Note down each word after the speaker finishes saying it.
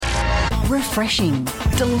Refreshing,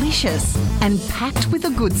 delicious and packed with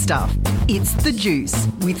the good stuff. It's The Juice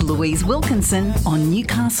with Louise Wilkinson on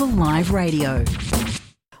Newcastle Live Radio.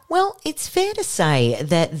 Well, it's fair to say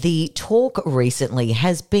that the talk recently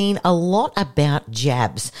has been a lot about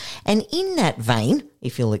jabs. And in that vein,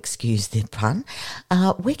 if you'll excuse the pun,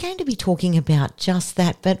 we're going to be talking about just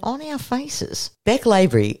that, but on our faces. Bek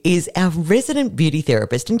Labry is our resident beauty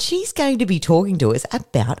therapist, and she's going to be talking to us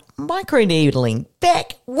about microneedling.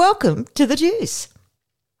 Bek, welcome to The Juice.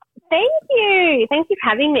 Thank you. Thank you for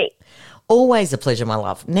having me. Always a pleasure, my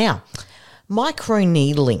love. Now,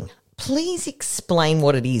 microneedling. Please explain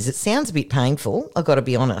what it is. It sounds a bit painful, I've got to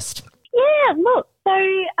be honest. Yeah, look, so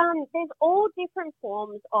there's all different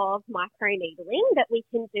forms of microneedling that we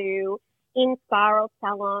can do in spa or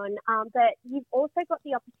salon, but you've also got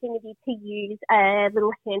the opportunity to use a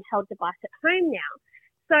little handheld device at home now.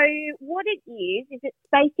 So what it is it's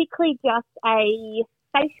basically just a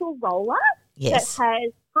facial roller that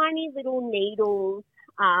has tiny little needles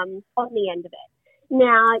on the end of it.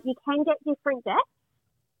 Now, you can get different depths.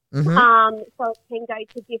 Mm-hmm. So it can go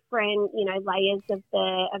to different, layers of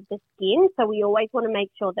the skin. So we always want to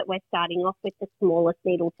make sure that we're starting off with the smallest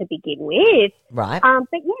needle to begin with. Right.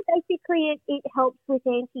 But yeah, basically it helps with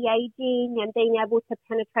anti-aging and being able to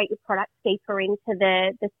penetrate your products deeper into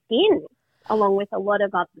the skin, along with a lot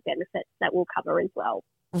of other benefits that we'll cover as well.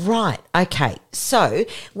 Right. Okay. So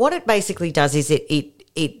what it basically does is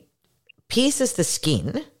it pierces the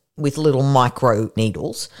skin with little micro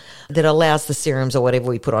needles that allows the serums or whatever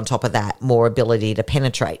we put on top of that more ability to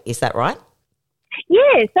penetrate. Is that right?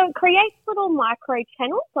 Yeah, so it creates little micro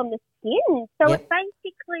channels on the skin. So It's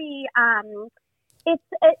basically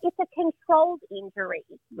it's a controlled injury,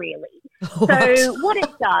 really. Right. So what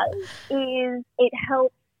it does is it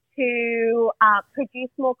helps to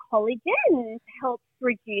produce more collagen, helps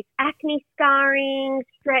reduce acne scarring,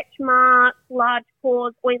 stretch marks, large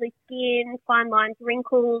pores, oily skin, fine lines,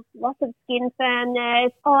 wrinkles, loss of skin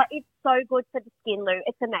firmness. Oh, it's so good for the skin, Lou.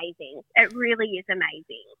 It's amazing. It really is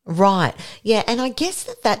amazing. Right. Yeah, and I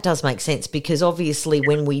guess that does make sense because obviously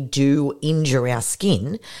when we do injure our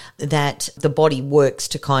skin, that the body works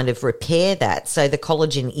to kind of repair that. So the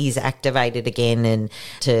collagen is activated again and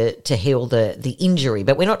to heal the injury.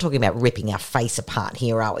 But we're not talking about ripping our face apart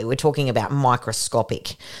here, are we? We're talking about microscopic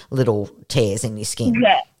little tears in your skin.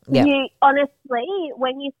 Yeah. Yeah. You honestly,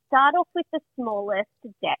 when you start off with the smallest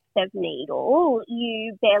depth of needle,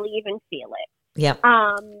 you barely even feel it. Yeah.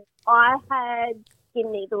 I had skin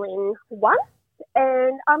needling once,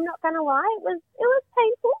 and I'm not going to lie, it was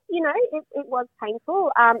painful. It was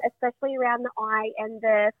painful, especially around the eye and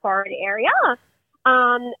the forehead area.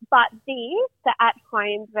 But the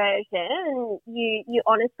at-home version, you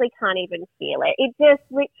honestly can't even feel it. It just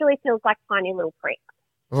literally feels like tiny little pricks.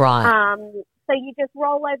 Right. So you just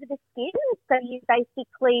roll over the skin. So you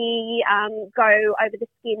basically go over the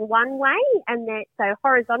skin one way, and then so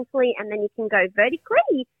horizontally, and then you can go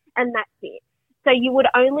vertically, and that's it. So you would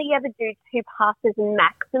only ever do 2 passes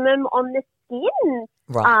maximum on the skin.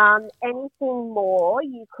 Right. Anything more,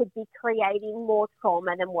 you could be creating more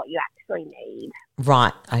trauma than what you actually need.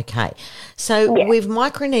 Right. Okay. So we've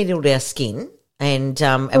microneedled our skin. And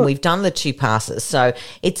we've done the 2 passes. So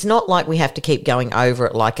it's not like we have to keep going over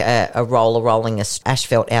it like a roller rolling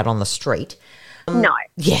asphalt out on the street. No.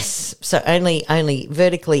 Yes. So only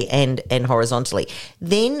vertically and horizontally.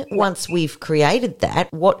 Then once we've created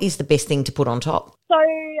that, what is the best thing to put on top? So,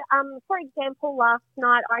 for example, last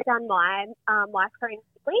night I done my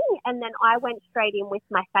microneedling, and then I went straight in with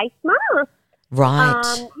my face mask. Right.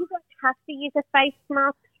 You don't have to use a face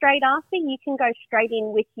mask straight after. You can go straight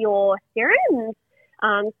in with your serums.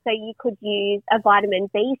 So you could use a vitamin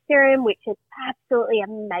B serum, which is absolutely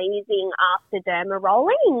amazing after derma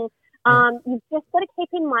rolling. You've just got to keep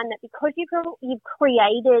in mind that because you've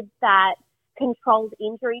created that controlled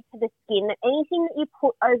injury to the skin, that anything that you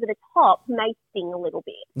put over the top may sting a little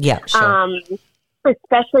bit. Yeah, sure.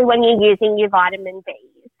 Especially when you're using your vitamin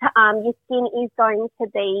Bs. Your skin is going to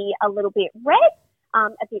be a little bit red, a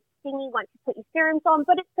bit stingy once you put your serums on,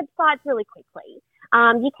 but it subsides really quickly.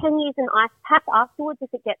 You can use an ice pack afterwards if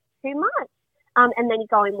it gets too much, and then you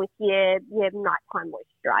go in with your nighttime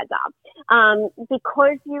moisturizer.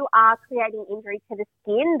 Because you are creating injury to the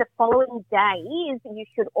skin, the following days you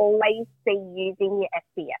should always be using your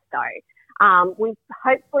SPF though. We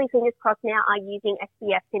hopefully, fingers crossed now, are using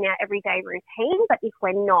SPF in our everyday routine, but if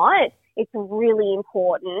we're not, it's really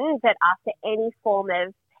important that after any form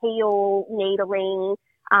of peel, needling,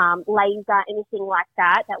 laser, anything like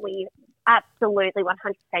that we absolutely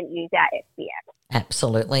 100% use our SPF.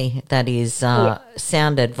 Absolutely. That is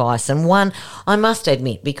sound advice. And one, I must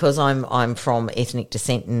admit, because I'm from ethnic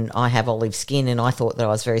descent and I have olive skin, and I thought that I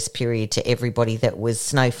was very superior to everybody that was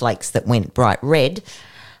snowflakes that went bright red.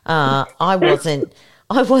 I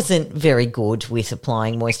wasn't very good with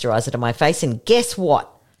applying moisturiser to my face. And guess what?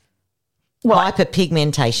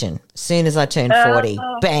 Hyperpigmentation. As soon as I turned 40,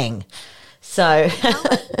 bang. So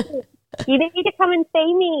you need to come and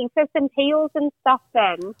see me for some peels and stuff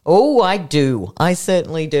then. Oh, I do. I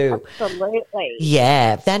certainly do. Absolutely.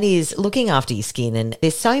 Yeah, that is looking after your skin, and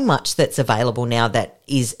there's so much that's available now that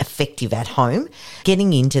is effective at home.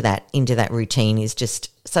 Getting into that routine is just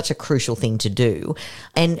such a crucial thing to do.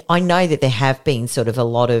 And I know that there have been sort of a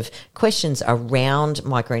lot of questions around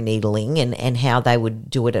microneedling and how they would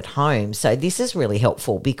do it at home. So this is really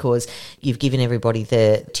helpful because you've given everybody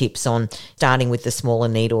the tips on starting with the smaller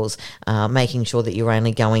needles, making sure that you're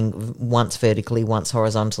only going once vertically, once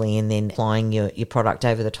horizontally, and then applying your product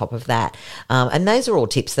over the top of that. And those are all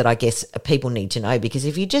tips that I guess people need to know, because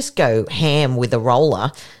if you just go ham with a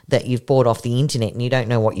roller that you've bought off the internet and you don't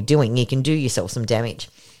know what you're doing, you can do yourself some damage.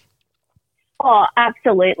 Oh,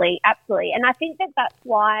 absolutely, absolutely. And I think that that's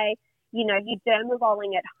why, you know, your derma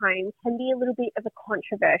rolling at home can be a little bit of a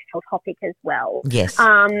controversial topic as well. Yes.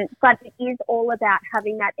 But it is all about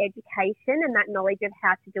having that education and that knowledge of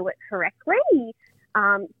how to do it correctly,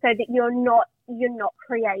 so that you're not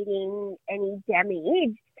creating any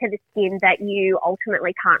damage to the skin that you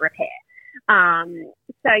ultimately can't repair.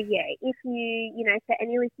 So yeah, if you know, for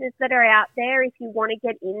any listeners that are out there, if you want to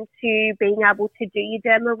get into being able to do your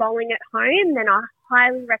derma rolling at home, then I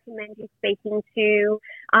highly recommend you speaking to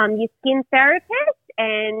your skin therapist,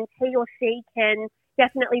 and he or she can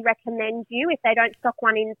definitely recommend you. If they don't stock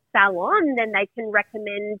one in salon, then they can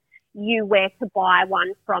recommend you where to buy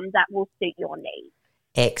one from that will suit your needs.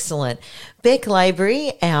 Excellent. Bek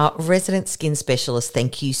Labry, our resident skin specialist,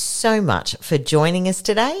 thank you so much for joining us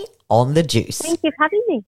today on The Juice. Thank you for having me.